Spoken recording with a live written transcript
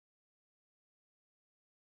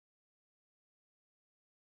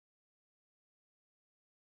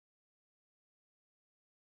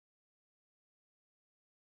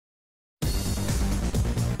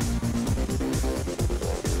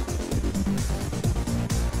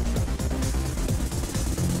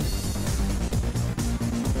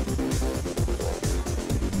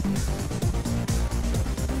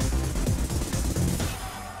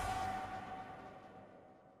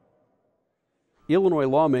Illinois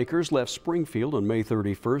lawmakers left Springfield on May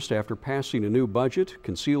 31st after passing a new budget,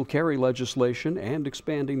 concealed carry legislation, and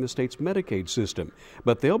expanding the state's Medicaid system.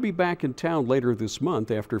 But they'll be back in town later this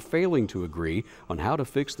month after failing to agree on how to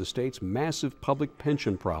fix the state's massive public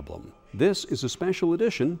pension problem. This is a special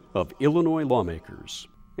edition of Illinois Lawmakers.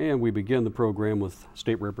 And we begin the program with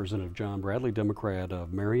State Representative John Bradley, Democrat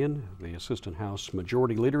of Marion, the Assistant House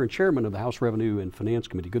Majority Leader and Chairman of the House Revenue and Finance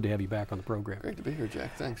Committee. Good to have you back on the program. Great to be here,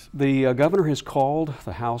 Jack. Thanks. The governor has called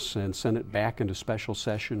the House and Senate back into special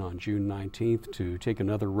session on June 19th to take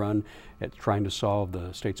another run at trying to solve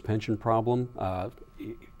the state's pension problem.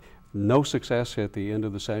 No success at the end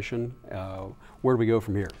of the session. Where do we go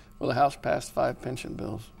from here? Well, the House passed 5 pension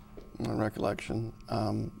bills, my recollection.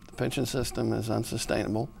 The pension system is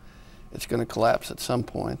unsustainable. It's going to collapse at some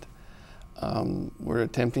point. We're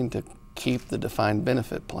attempting to keep the defined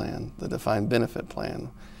benefit plan,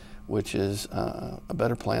 which is a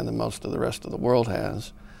better plan than most of the rest of the world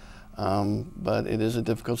has. But it is a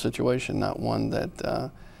difficult situation, not one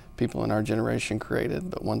that people in our generation created,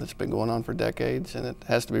 but one that's been going on for decades, and it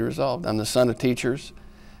has to be resolved. I'm the son of teachers,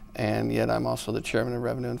 and yet I'm also the chairman of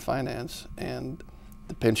Revenue and Finance, and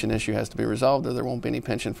the pension issue has to be resolved or there won't be any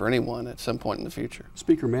pension for anyone at some point in the future.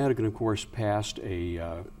 Speaker Madigan, of course, passed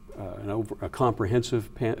a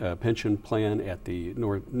comprehensive pension plan at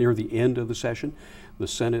near the end of the session. The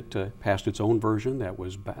Senate passed its own version that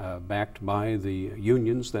was backed by the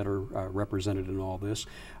unions that are represented in all this.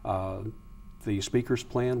 The Speaker's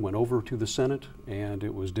plan went over to the Senate and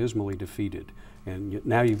it was dismally defeated. And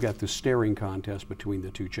now you've got this staring contest between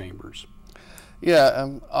the two chambers. Yeah,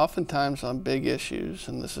 oftentimes on big issues,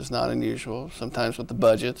 and this is not unusual, sometimes with the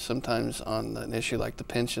budget, sometimes on an issue like the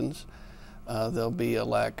pensions, there'll be a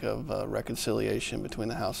lack of reconciliation between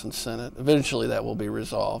the House and Senate. Eventually that will be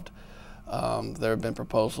resolved. There have been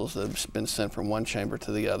proposals that have been sent from one chamber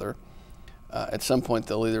to the other. At some point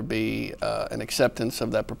there'll either be an acceptance of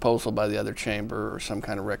that proposal by the other chamber or some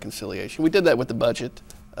kind of reconciliation. We did that with the budget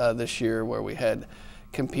this year, where we had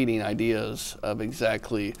competing ideas of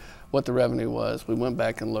exactly what the revenue was. We went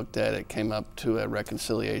back and looked at it, came up to a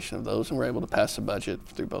reconciliation of those, and were able to pass the budget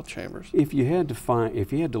through both chambers. If you had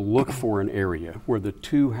to look for an area where the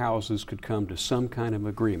two houses could come to some kind of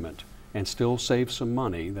agreement and still save some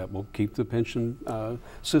money that will keep the pension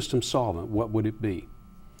system solvent, what would it be?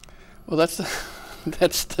 Well, that's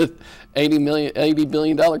the $80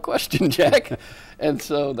 billion question, Jack. And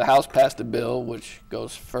so the House passed a bill which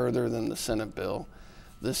goes further than the Senate bill.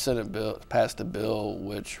 The Senate bill passed a bill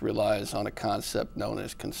which relies on a concept known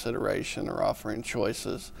as consideration or offering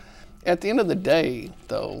choices. At the end of the day,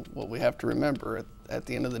 though, what we have to remember, at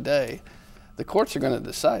the end of the day, the courts are going to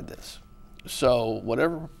decide this. So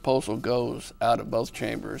whatever proposal goes out of both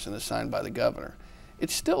chambers and is signed by the governor,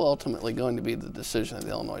 it's still ultimately going to be the decision of the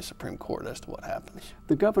Illinois Supreme Court as to what happens.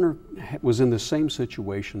 The governor was in the same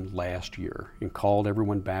situation last year and called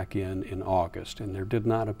everyone back in August, and there did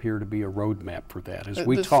not appear to be a roadmap for that. As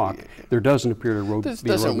we talk, there doesn't appear to be a roadmap. This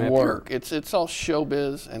doesn't work. It's all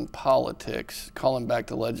showbiz and politics, calling back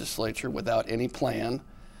the legislature without any plan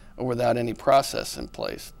or without any process in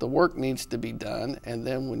place. The work needs to be done, and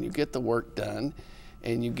then when you get the work done,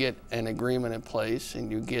 and you get an agreement in place,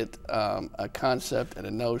 and you get a concept and a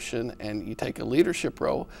notion, and you take a leadership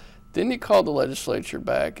role, then you call the legislature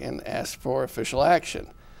back and ask for official action.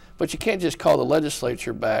 But you can't just call the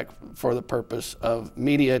legislature back for the purpose of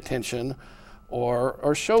media attention or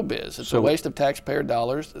showbiz. It's a waste of taxpayer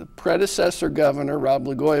dollars. The predecessor governor, Rod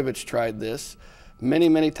Blagojevich, tried this many,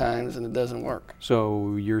 many times, and it doesn't work.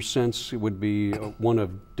 So your sense would be one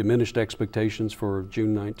of diminished expectations for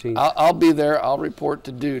June 19th? I'll be there. I'll report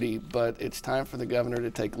to duty, but it's time for the governor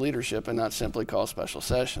to take leadership and not simply call special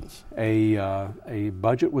sessions. A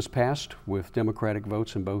budget was passed with Democratic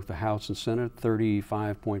votes in both the House and Senate,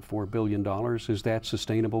 $35.4 billion. Is that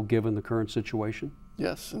sustainable given the current situation?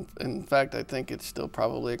 Yes. In fact, I think it's still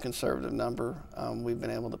probably a conservative number. We've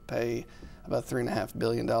been able to pay about $3.5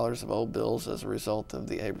 billion of old bills as a result of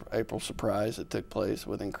the April surprise that took place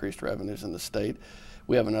with increased revenues in the state.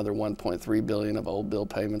 We have another $1.3 billion of old bill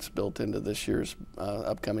payments built into this year's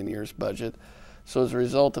upcoming year's budget. So as a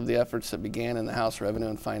result of the efforts that began in the House Revenue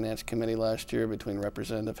and Finance Committee last year between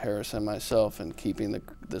Representative Harris and myself, and keeping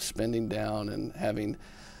the spending down and having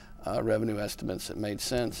revenue estimates that made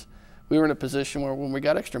sense, we were in a position where when we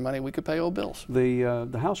got extra money, we could pay old bills. The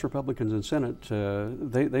House Republicans and Senate,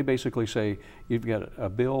 they basically say you've got a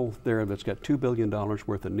bill there that's got $2 billion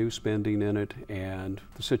worth of new spending in it, and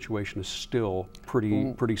the situation is still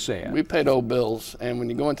pretty sad. We paid old bills, and when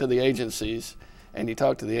you go into the agencies and you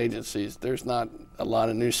talk to the agencies, there's not a lot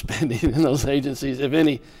of new spending in those agencies. If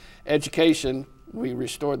any, education, we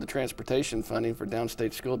restored the transportation funding for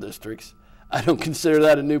downstate school districts. I don't consider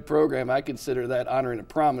that a new program. I consider that honoring a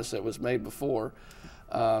promise that was made before.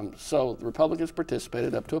 So the Republicans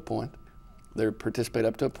participated up to a point. They participated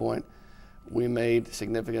up to a point. We made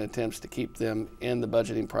significant attempts to keep them in the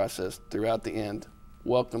budgeting process throughout the end,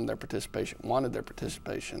 welcomed their participation, wanted their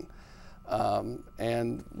participation.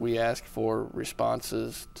 And we asked for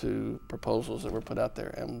responses to proposals that were put out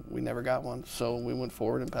there, and we never got one. So we went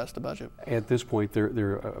forward and passed the budget. At this point,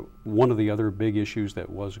 one of the other big issues that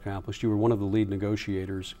was accomplished, you were one of the lead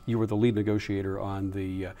negotiators. You were the lead negotiator on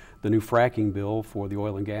the new fracking bill for the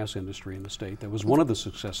oil and gas industry in the state. That was one of the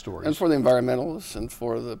success stories. And for the environmentalists and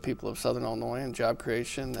for the people of Southern Illinois and job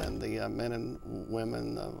creation and the men and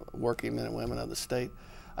women, working men and women of the state.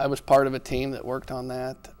 I was part of a team that worked on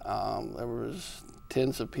that. There was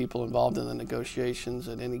tens of people involved in the negotiations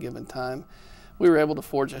at any given time. We were able to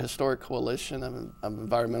forge a historic coalition of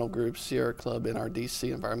environmental groups, Sierra Club,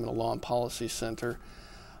 NRDC, Environmental Law and Policy Center,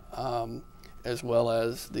 as well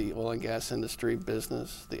as the oil and gas industry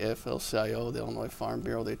business, the AFL-CIO, the Illinois Farm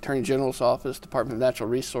Bureau, the Attorney General's Office, Department of Natural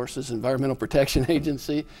Resources, Environmental Protection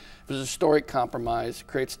Agency. It was a historic compromise,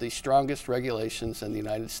 creates the strongest regulations in the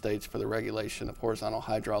United States for the regulation of horizontal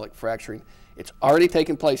hydraulic fracturing. It's already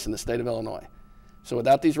taken place in the state of Illinois. So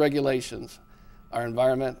without these regulations, our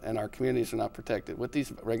environment and our communities are not protected. With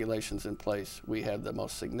these regulations in place, we have the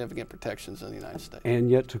most significant protections in the United States. And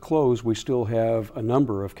yet to close, we still have a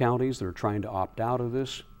number of counties that are trying to opt out of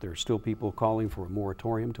this. There are still people calling for a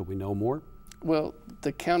moratorium till we know more. Well,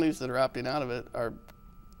 the counties that are opting out of it are,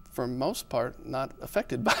 for most part, not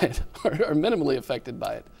affected by it or minimally affected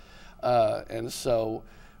by it. And so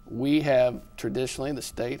we have traditionally, the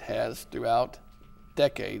state has throughout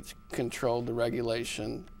decades controlled the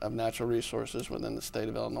regulation of natural resources within the state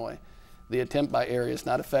of Illinois. The attempt by areas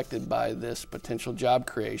not affected by this potential job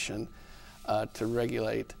creation to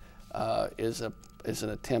regulate is an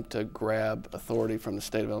attempt to grab authority from the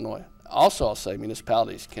state of Illinois. Also, I'll say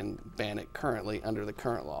municipalities can ban it currently under the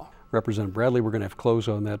current law. Representative Bradley, we're going to have to close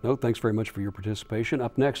on that note. Thanks very much for your participation.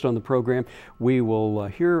 Up next on the program, we will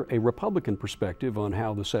hear a Republican perspective on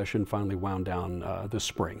how the session finally wound down this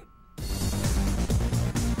spring.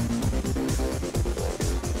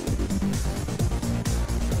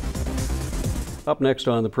 Up next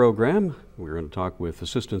on the program, we're going to talk with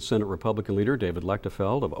Assistant Senate Republican Leader David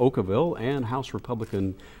Luechtefeld of Okawville and House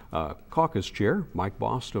Republican Caucus Chair Mike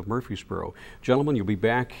Bost of Murphysboro. Gentlemen, you'll be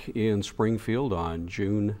back in Springfield on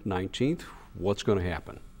June 19th. What's going to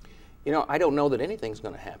happen? You know, I don't know that anything's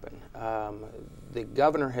going to happen. The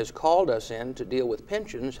governor has called us in to deal with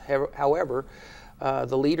pensions. However,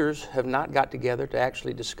 the leaders have not got together to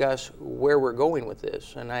actually discuss where we're going with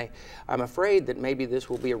this. And I'm afraid that maybe this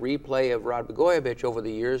will be a replay of Rod Blagojevich over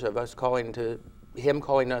the years of us calling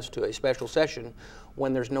us to a special session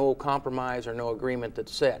when there's no compromise or no agreement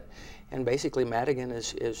that's set. And basically Madigan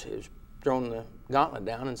has thrown the gauntlet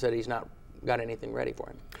down and said he's not got anything ready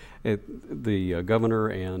for him. The governor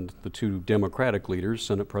and the two Democratic leaders,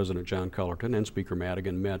 Senate President John Cullerton and Speaker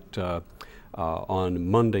Madigan, met on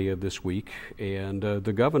Monday of this week, and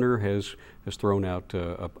the governor has thrown out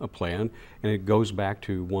a plan, and it goes back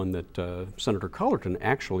to one that Senator Cullerton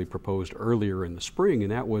actually proposed earlier in the spring,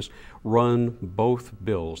 and that was run both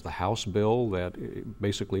bills, the House bill that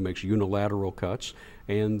basically makes unilateral cuts,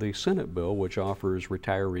 and the Senate bill which offers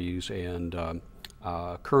retirees and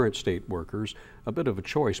current state workers a bit of a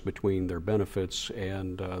choice between their benefits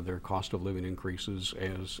and their cost of living increases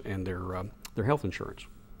and their health insurance.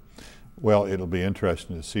 Well, it'll be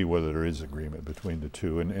interesting to see whether there is agreement between the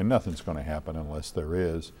two, and nothing's going to happen unless there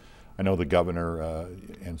is. I know the governor,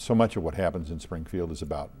 and so much of what happens in Springfield is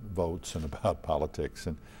about votes and about politics,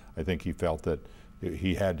 and I think he felt that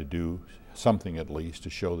he had to do something at least to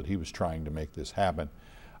show that he was trying to make this happen.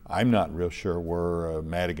 I'm not real sure where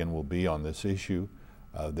Madigan will be on this issue.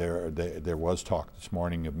 There was talk this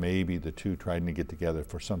morning of maybe the two trying to get together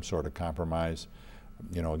for some sort of compromise.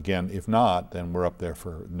 You know, again, if not, then we're up there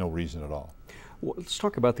for no reason at all. Well, let's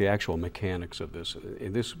talk about the actual mechanics of this.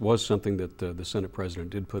 This was something that the Senate President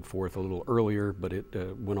did put forth a little earlier, but it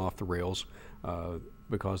went off the rails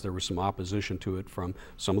because there was some opposition to it from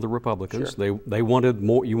some of the Republicans. Sure. They wanted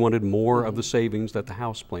more. You wanted more of the savings that the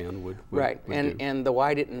House plan would right. Would do. And though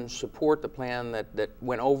I didn't support the plan that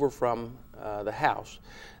went over from the House,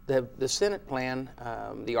 the Senate plan,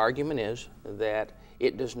 the argument is that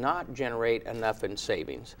it does not generate enough in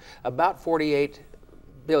savings. About $48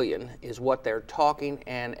 billion is what they're talking,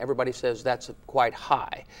 and everybody says that's quite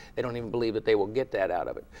high. They don't even believe that they will get that out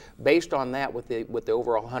of it. Based on that, with the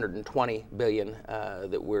overall 120 billion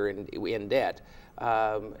that we're in debt,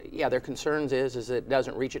 yeah, their concerns is it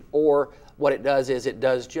doesn't reach it, or what it does is it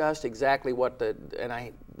does just exactly what and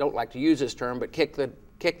I don't like to use this term, but kick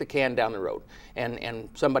the can down the road, and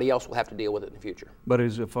somebody else will have to deal with it in the future. But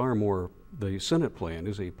the Senate plan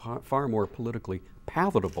is a far more politically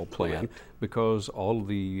palatable plan. Correct. Because all of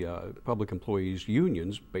the public employees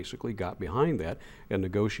unions basically got behind that and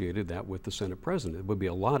negotiated that with the Senate president. It would be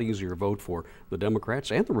a lot easier vote for the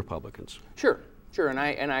Democrats and the Republicans. Sure, and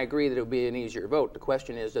I agree that it would be an easier vote. The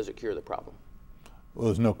question is, does it cure the problem? Well,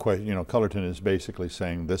 there's no question. You know, Cullerton is basically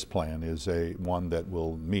saying this plan is one that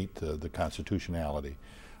will meet the constitutionality.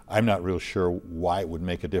 I'm not real sure why it would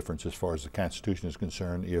make a difference as far as the Constitution is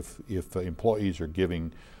concerned if employees are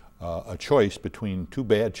giving a choice between two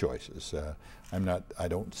bad choices. I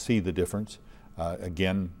don't see the difference.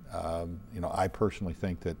 Again, you know, I personally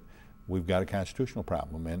think that we've got a constitutional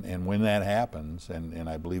problem, and when that happens, and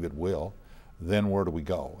I believe it will, then where do we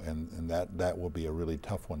go? And that will be a really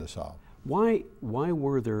tough one to solve. Why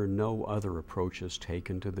were there no other approaches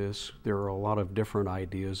taken to this? There are a lot of different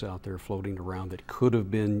ideas out there floating around that could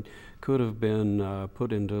have been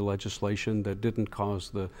put into legislation that didn't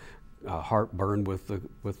cause the heartburn with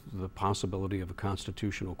the possibility of a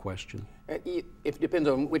constitutional question. It depends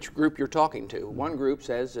on which group you're talking to. One group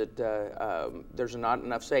says that there's not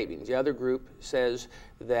enough savings. The other group says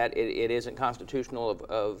that it isn't constitutional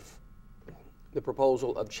of the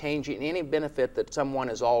proposal of changing any benefit that someone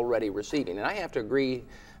is already receiving. And I have to agree,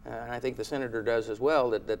 and I think the senator does as well,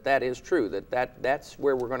 that is true, that's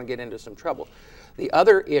where we're going to get into some trouble. The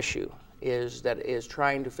other issue is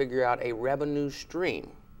trying to figure out a revenue stream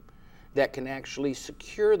that can actually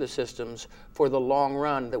secure the systems for the long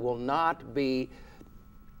run that will not be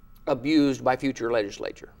abused by future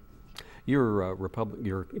legislature. Your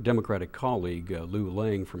Democratic colleague, Lou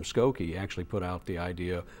Lang from Skokie, actually put out the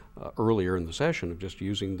idea earlier in the session of just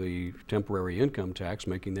using the temporary income tax,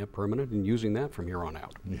 making that permanent, and using that from here on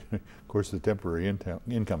out. Of course, the temporary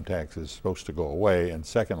income tax is supposed to go away, and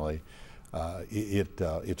secondly,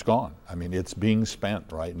 it's gone. I mean, it's being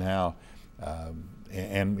spent right now.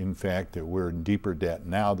 And in fact, we're in deeper debt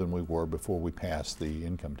now than we were before we passed the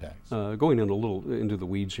income tax. Going in a little into the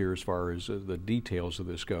weeds here as far as the details of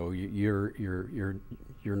this go, you're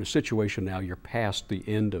in a situation now, you're past the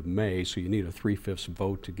end of May, so you need a 3/5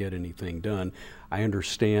 vote to get anything done. I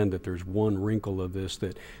understand that there's one wrinkle of this,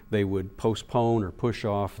 that they would postpone or push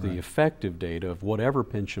off the effective date of whatever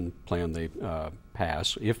pension plan they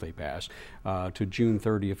pass, if they pass, to June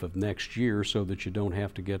 30th of next year, so that you don't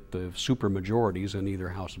have to get the super majorities in either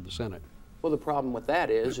House of the Senate. Well, the problem with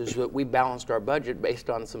that is that we balanced our budget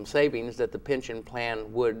based on some savings that the pension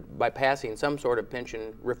plan would, by passing some sort of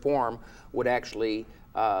pension reform, would actually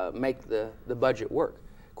make the budget work.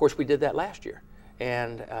 Of course, we did that last year,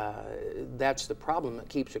 and that's the problem that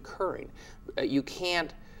keeps occurring. You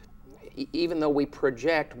can't, even though we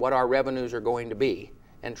project what our revenues are going to be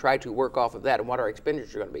and try to work off of that and what our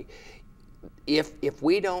expenditures are going to be, if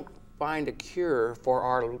we don't find a cure for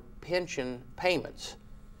our pension payments,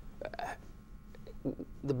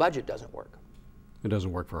 the budget doesn't work. It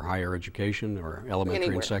doesn't work for higher education or elementary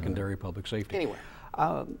Anywhere. And secondary public safety. Anywhere.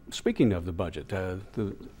 Speaking of the budget,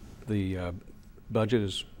 the budget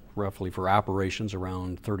is roughly for operations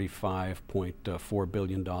around $35.4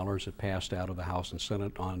 billion. It passed out of the House and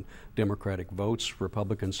Senate on Democratic votes.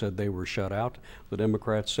 Republicans said they were shut out. The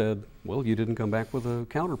Democrats said, well, you didn't come back with a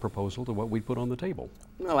counter proposal to what we put on the table.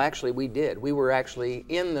 No, actually we did. We were actually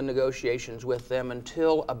in the negotiations with them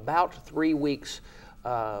until about 3 weeks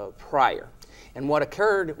prior. And what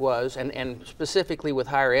occurred was, and specifically with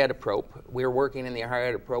higher ed appropriate, we were working in the higher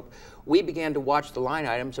ed appropriate, we began to watch the line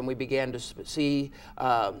items and we began to see,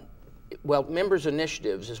 well, members'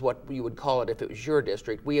 initiatives is what you would call it if it was your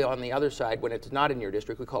district. We, on the other side, when it's not in your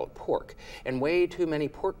district, we call it pork. And way too many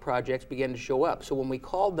pork projects began to show up. So when we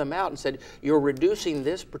called them out and said, you're reducing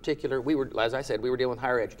this particular, as I said, we were dealing with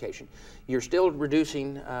higher education. You're still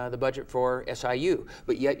reducing the budget for SIU,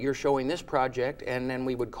 but yet you're showing this project, and then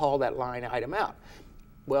we would call that line item out.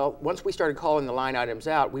 Well, once we started calling the line items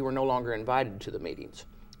out, we were no longer invited to the meetings.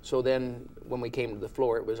 So then when we came to the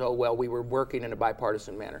floor, it was, oh, well, we were working in a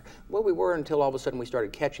bipartisan manner. Well, we were until all of a sudden we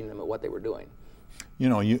started catching them at what they were doing. You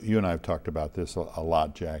know, you and I have talked about this a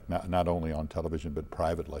lot, Jack, not only on television but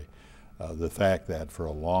privately. The fact that for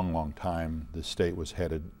a long, long time the state was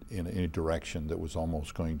headed in a direction that was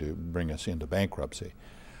almost going to bring us into bankruptcy.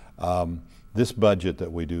 This budget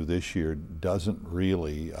that we do this year doesn't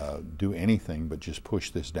really do anything but just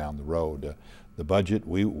push this down the road. The budget,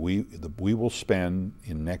 we will spend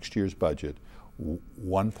in next year's budget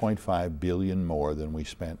 $1.5 billion more than we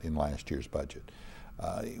spent in last year's budget.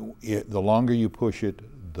 The longer you push it,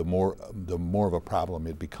 the more of a problem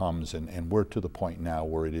it becomes, and we're to the point now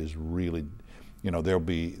where it is really, you know, there'll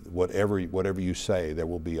be whatever you say, there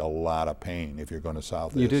will be a lot of pain if you're going to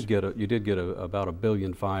solve this. You did get about $1.5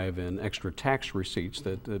 billion in extra tax receipts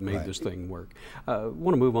that made Right. this thing work. I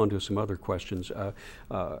want to move on to some other questions.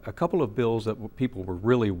 A couple of bills that people were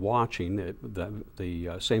really watching.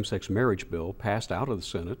 The same-sex marriage bill passed out of the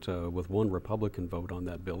Senate with one Republican vote on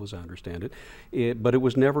that bill, as I understand it. But it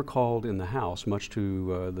was never called in the House, much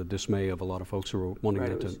to the dismay of a lot of folks who were wanting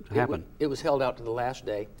it to happen. It was held out to the last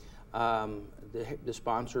day. The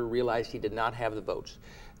sponsor realized he did not have the votes.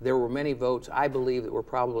 There were many votes, I believe, that were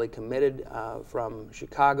probably committed from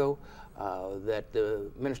Chicago, that the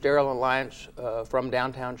Ministerial Alliance from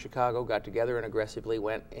downtown Chicago got together and aggressively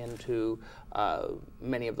went into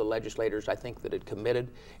many of the legislators, I think, that had committed,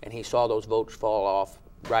 and he saw those votes fall off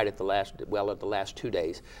right at the last 2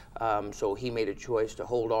 days. So he made a choice to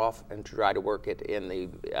hold off and to try to work it in the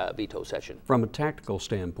veto session. From a tactical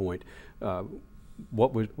standpoint,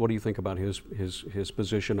 what do you think about his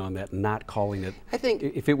position on that, not calling it? I think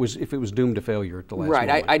if it was doomed to failure at the last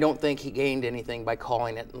moment. Right. I don't think he gained anything by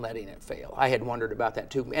calling it and letting it fail. I had wondered about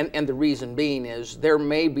that too, and the reason being is there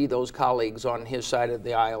may be those colleagues on his side of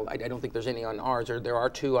the aisle. I don't think there's any on ours, or there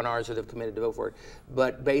are two on ours that have committed to vote for it.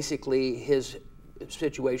 But basically, his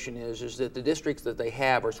situation is that the districts that they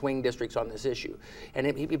have are swing districts on this issue,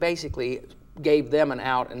 and he basically gave them an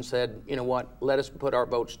out and said, you know what, let us put our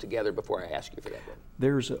votes together before I ask you for that vote.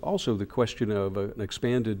 There's also the question of an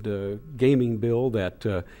expanded gaming bill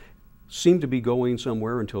that seemed to be going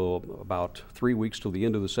somewhere until about 3 weeks till the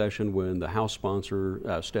end of the session, when the House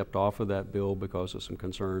sponsor stepped off of that bill because of some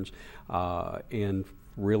concerns, and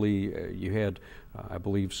really you had, I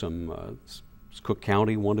believe, some Cook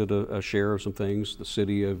County wanted a share of some things. The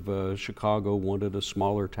city of Chicago wanted a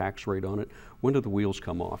smaller tax rate on it. When did the wheels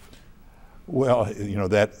come off? Well, you know,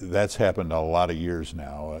 that's happened a lot of years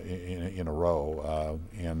now in a row,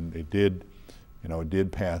 and it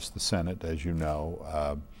did pass the Senate, as you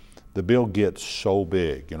know. The bill gets so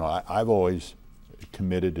big. You know, I've always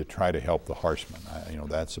committed to try to help the horsemen. You know,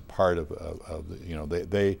 that's a part of you know,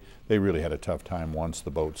 they really had a tough time once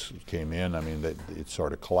the votes came in. I mean, it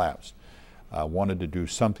sort of collapsed. Wanted to do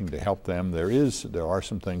something to help them. There are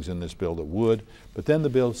some things in this bill that would, but then the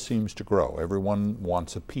bill seems to grow. Everyone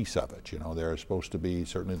wants a piece of it. You know, there are supposed to be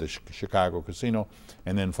certainly the Chicago casino,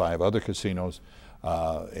 and then 5 other casinos,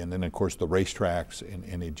 and then of course the racetracks,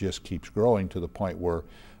 and it just keeps growing to the point where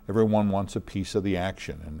everyone wants a piece of the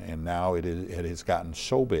action, and now it has gotten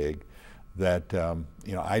so big that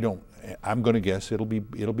you know, I'm going to guess it'll be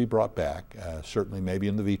brought back, certainly maybe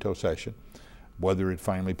in the veto session. Whether it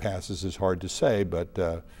finally passes is hard to say, but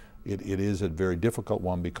it is a very difficult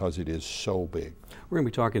one because it is so big. We're going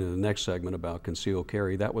to be talking in the next segment about concealed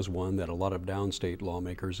carry. That was one that a lot of downstate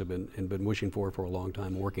lawmakers have been wishing for a long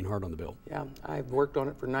time, working hard on the bill. Yeah, I've worked on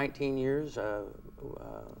it for 19 years.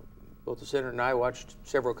 Both the senator and I watched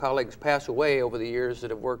several colleagues pass away over the years that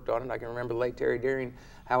have worked on it. I can remember late Terry Deering,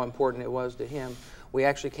 how important it was to him. We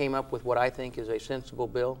actually came up with what I think is a sensible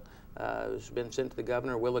bill. It's been sent to the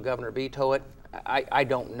governor. Will the governor veto it? I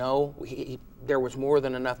don't know. There was more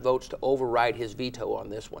than enough votes to override his veto on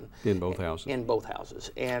this one. In both houses. In both houses.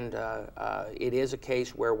 And it is a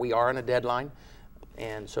case where we are on a deadline,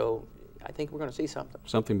 and so I think we're going to see something.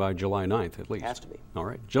 Something by July 9th at least. Has to be. All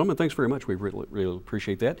right. Gentlemen, thanks very much. We really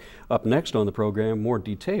appreciate that. Up next on the program, more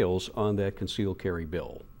details on that concealed carry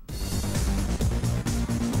bill.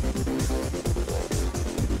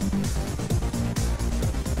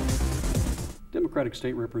 Democratic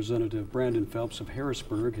State Representative Brandon Phelps of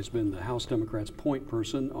Harrisburg has been the House Democrats' point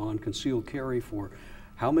person on concealed carry for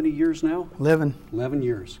how many years now? 11. 11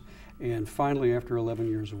 years. And finally, after 11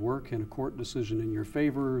 years of work and a court decision in your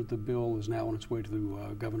favor, the bill is now on its way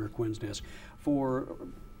to Governor Quinn's desk. For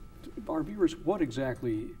our viewers, what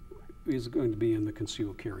exactly is going to be in the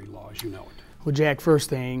concealed carry law as you know it? Well, Jack, first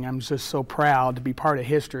thing, I'm just so proud to be part of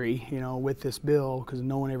history, you know, with this bill, because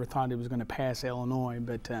no one ever thought it was going to pass Illinois.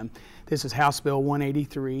 But this is House Bill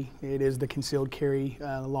 183. It is the concealed carry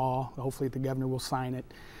law. Hopefully the governor will sign it.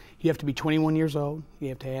 You have to be 21 years old. You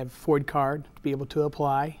have to have a Ford card to be able to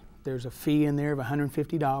apply. There's a fee in there of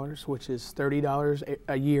 $150, which is $30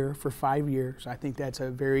 a year for 5 years. I think that's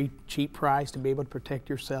a very cheap price to be able to protect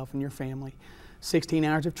yourself and your family. 16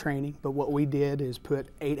 hours of training, but what we did is put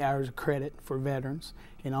 8 hours of credit for veterans,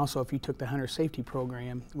 and also if you took the hunter safety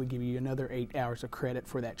program, we give you another 8 hours of credit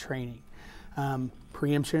for that training.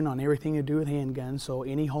 Preemption on everything to do with handguns, so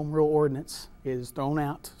any home rule ordinance is thrown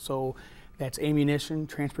out. So that's ammunition,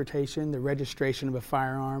 transportation, the registration of a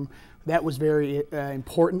firearm. That was very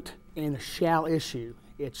important, and a shall issue.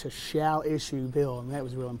 It's a shall issue bill, and that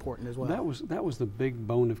was real important as well. That was the big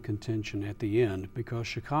bone of contention at the end, because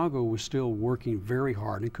Chicago was still working very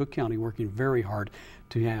hard, and Cook County working very hard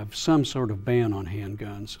to have some sort of ban on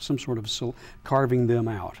handguns, some sort of carving them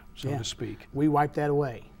out, so to speak. We wiped that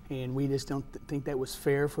away, and we just don't think that was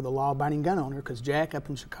fair for the law-abiding gun owner, because Jack, up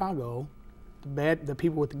in Chicago, the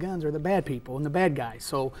people with the guns are the bad people and the bad guys.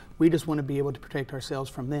 So we just want to be able to protect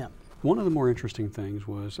ourselves from them. One of the more interesting things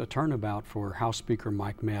was a turnabout for House Speaker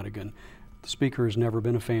Mike Madigan. The Speaker has never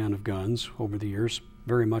been a fan of guns over the years,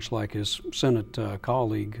 very much like his Senate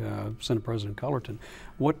colleague, Senate President Cullerton.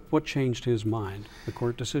 What changed his mind? The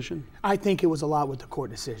court decision? I think it was a lot with the court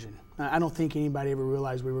decision. I don't think anybody ever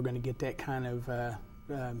realized we were going to get that kind of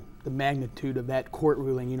the magnitude of that court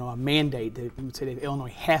ruling, you know, a mandate that would say that Illinois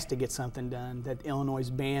has to get something done, that Illinois'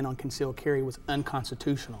 ban on concealed carry was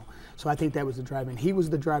unconstitutional. So I think that was the driving. He was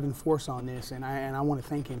the driving force on this, and I want to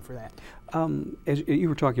thank him for that. As you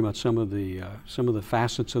were talking about some of the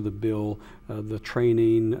facets of the bill, the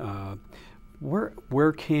training,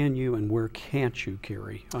 where can you and where can't you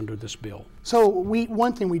carry under this bill? So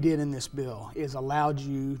one thing we did in this bill is allowed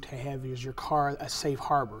you to have your car a safe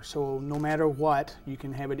harbor. So no matter what, you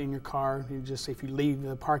can have it in your car. You just, if you leave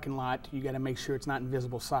the parking lot, you got to make sure it's not in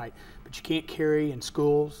visible sight. But you can't carry in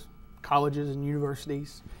schools, colleges and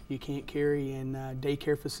universities. You can't carry in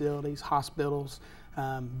daycare facilities, hospitals,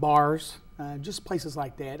 bars, just places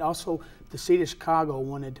like that. Also, the city of Chicago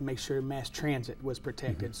wanted to make sure mass transit was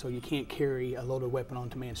protected, so you can't carry a loaded weapon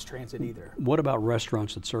onto mass transit either. What about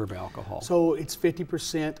restaurants that serve alcohol? So it's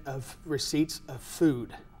 50% of receipts of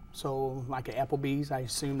food. So like at Applebee's, I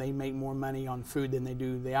assume they make more money on food than they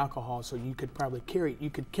do the alcohol, so you could probably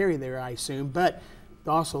carry there, I assume, but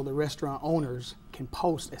also the restaurant owners can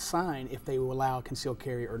post a sign if they will allow concealed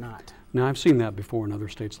carry or not. Now, I've seen that before in other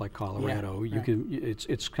states like Colorado. Yeah, you can,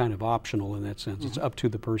 it's kind of optional in that sense. It's up to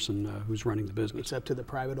the person who's running the business. It's up to the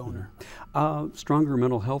private owner. Stronger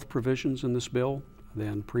mental health provisions in this bill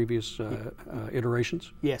than previous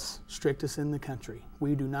iterations? Yes, strictest in the country.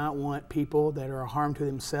 We do not want people that are a harm to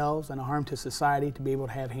themselves and a harm to society to be able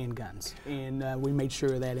to have handguns, and we made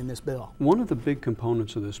sure of that in this bill. One of the big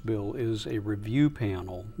components of this bill is a review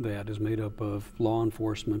panel that is made up of law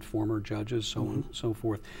enforcement, former judges, so on and so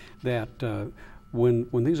forth, that when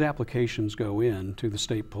these applications go in to the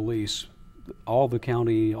state police, all the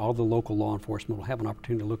county, all the local law enforcement will have an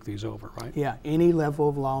opportunity to look these over, right? Yeah, any level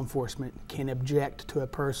of law enforcement can object to a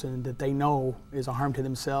person that they know is a harm to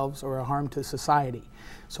themselves or a harm to society.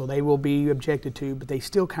 So they will be objected to, but they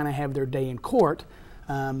still kind of have their day in court.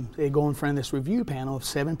 They go in front of this review panel of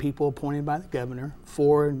 7 people appointed by the governor,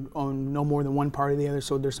 4 on no more than one party or the other,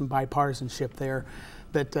 so there's some bipartisanship there.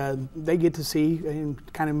 But they get to see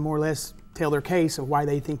and kind of more or less tell their case of why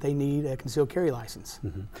they think they need a concealed carry license.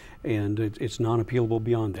 And it's non-appealable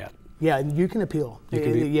beyond that? Yeah, you can appeal. You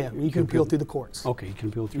can appeal through the courts. Okay, you can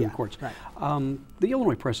appeal through the courts. Right. The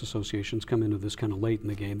Illinois Press Associations come into this kind of late in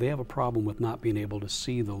the game. They have a problem with not being able to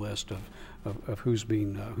see the list of who's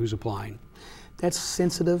applying. That's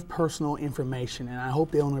sensitive personal information, and I hope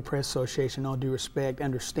the Illinois Press Association, in all due respect,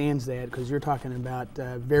 understands that, because you're talking about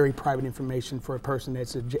very private information for a person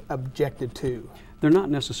that's objected to. They're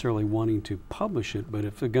not necessarily wanting to publish it, but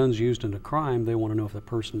if the gun's used in a crime, they want to know if the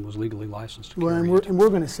person was legally licensed to carry it. And we're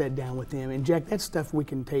going to sit down with them, and Jack, that's stuff we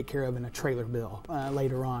can take care of in a trailer bill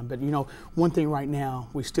later on. But you know, one thing right now,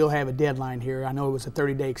 we still have a deadline here. I know it was a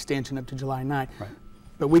 30-day extension up to July 9th,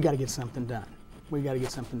 but we got to get something done. We got to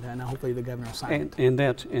get something done. Now, hopefully the governor will sign it. And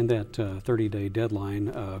that 30-day deadline,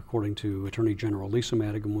 according to Attorney General Lisa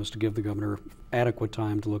Madigan, was to give the governor adequate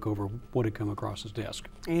time to look over what had come across his desk.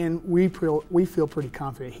 And we feel pretty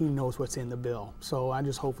confident he knows what's in the bill. So I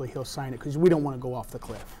just hopefully he'll sign it, because we don't want to go off the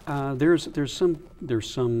cliff.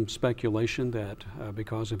 There's some speculation that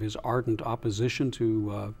because of his ardent opposition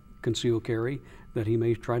to concealed carry, that he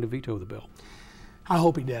may try to veto the bill. I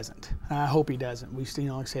hope he doesn't. I hope he doesn't. We, you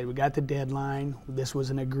know, like I said, we got the deadline. This was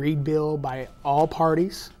an agreed bill by all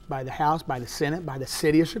parties, by the House, by the Senate, by the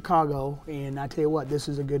City of Chicago, and I tell you what, this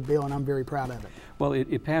is a good bill, and I'm very proud of it. Well,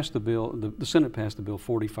 it passed the bill. The Senate passed the bill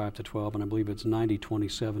 45-12, and I believe it's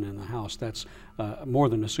 90-27 in the House. That's more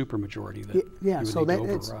than a supermajority. That so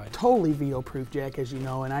it's totally veto-proof, Jack, as you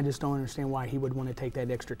know, and I just don't understand why he would want to take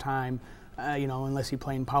that extra time you know, unless he's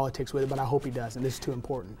playing politics with it, but I hope he doesn't. This is too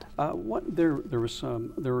important. There were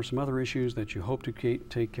some other issues that you hope to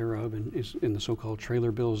take care of in the so-called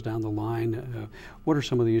trailer bills down the line. What are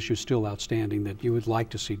some of the issues still outstanding that you would like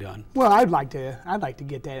to see done? Well, I'd like to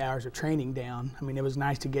get that hours of training down. I mean, it was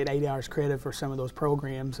nice to get 8 hours credit for some of those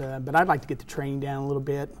programs, but I'd like to get the training down a little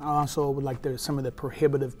bit. I also would like some of the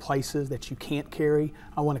prohibitive places that you can't carry.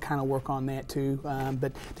 I want to kind of work on that too,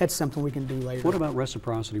 but that's something we can do later. What about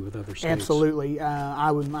reciprocity with other states? Absolutely.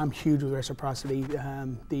 I'm huge with reciprocity.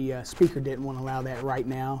 The Speaker didn't want to allow that right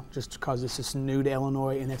now just because this is new to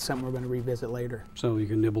Illinois, and that's something we're going to revisit later. So you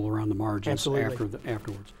can nibble around the margins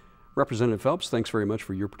afterwards. Representative Phelps, thanks very much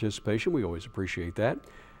for your participation. We always appreciate that.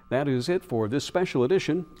 That is it for this special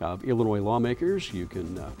edition of Illinois Lawmakers. You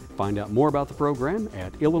can find out more about the program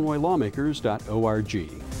at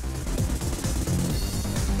illinoislawmakers.org.